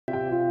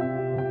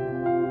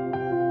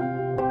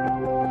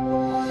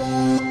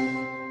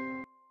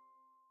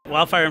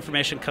wildfire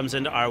information comes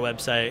into our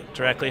website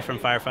directly from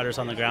firefighters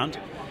on the ground.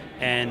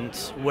 And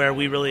where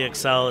we really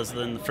excel is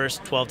in the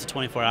first 12 to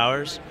 24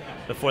 hours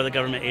before the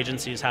government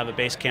agencies have a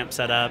base camp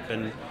set up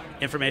and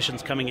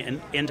information's coming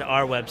into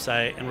our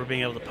website, and we're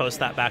being able to post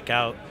that back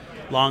out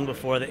long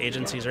before the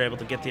agencies are able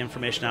to get the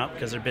information out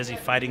because they're busy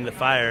fighting the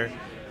fire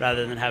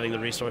rather than having the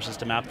resources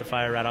to map the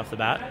fire right off the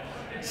bat.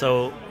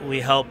 So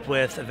we help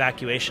with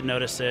evacuation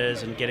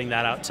notices and getting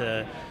that out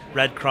to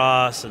Red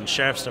Cross and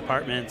sheriff's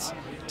departments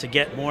to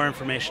get more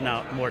information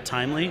out more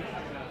timely.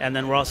 And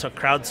then we're also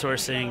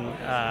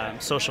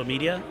crowdsourcing social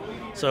media.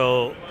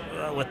 So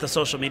with the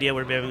social media,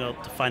 we're being able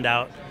to find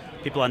out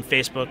people on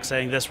Facebook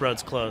saying this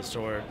road's closed,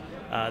 or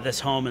this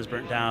home is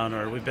burnt down,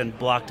 or we've been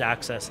blocked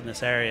access in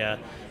this area,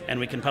 and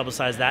we can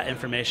publicize that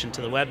information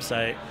to the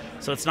website.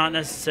 So it's not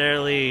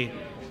necessarily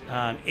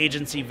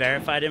agency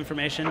verified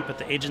information, but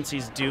the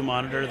agencies do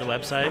monitor the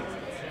website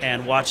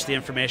and watch the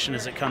information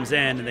as it comes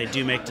in, and they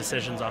do make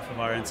decisions off of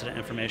our incident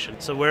information.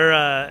 So we're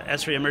a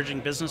ESRI Emerging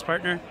Business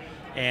Partner,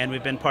 and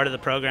we've been part of the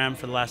program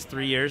for the last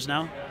 3 years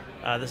now.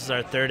 This is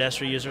our third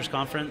ESRI Users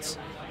Conference,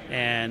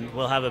 and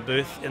we'll have a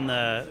booth in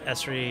the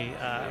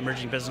ESRI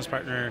Emerging Business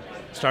Partner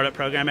Startup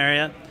Program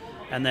area,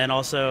 and then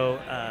also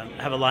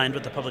have aligned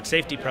with the Public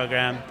Safety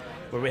Program,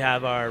 where we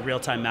have our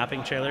real-time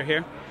mapping trailer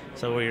here.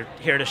 So we're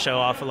here to show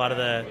off a lot of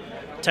the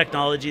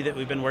technology that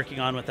we've been working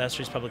on with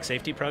ESRI's Public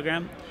Safety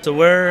Program. So we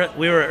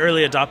were an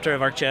early adopter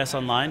of ArcGIS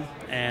Online,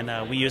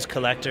 and we use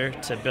Collector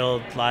to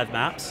build live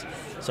maps.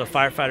 So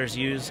firefighters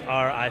use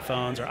our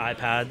iPhones or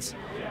iPads,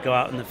 go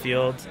out in the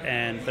field,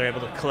 and they're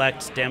able to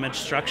collect damaged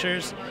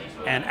structures.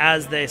 And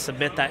as they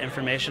submit that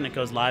information, it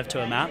goes live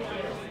to a map,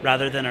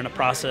 rather than in a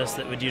process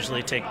that would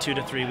usually take 2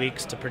 to 3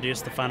 weeks to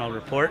produce the final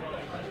report.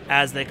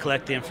 As they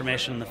collect the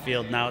information in the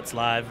field, now it's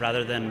live,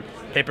 rather than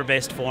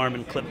paper-based form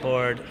and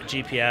clipboard,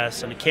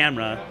 GPS, and a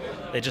camera.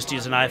 They just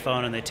use an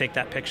iPhone and they take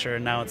that picture,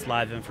 and now it's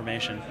live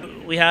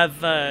information. We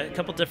have a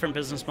couple different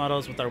business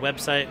models with our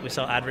website. We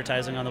sell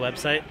advertising on the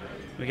website.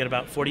 We get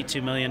about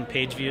 42 million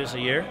page views a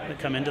year that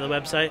come into the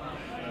website.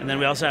 And then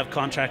we also have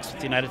contracts with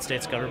the United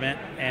States government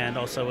and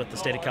also with the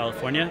state of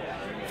California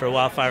for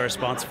wildfire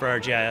response for our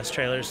GIS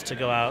trailers to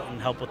go out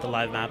and help with the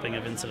live mapping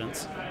of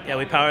incidents. Yeah,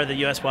 we power the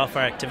U.S.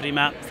 Wildfire Activity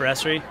Map for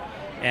ESRI,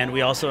 and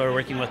we also are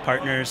working with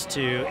partners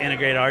to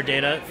integrate our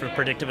data for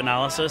predictive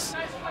analysis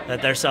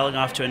that they're selling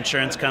off to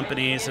insurance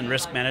companies and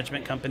risk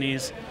management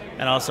companies,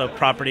 and also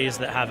properties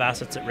that have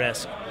assets at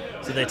risk.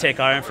 So they take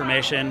our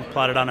information,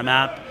 plot it on a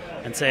map,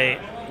 and say,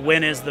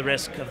 when is the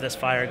risk of this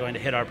fire going to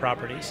hit our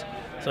properties?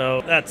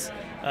 So that's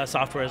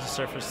software as a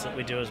service that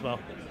we do as well.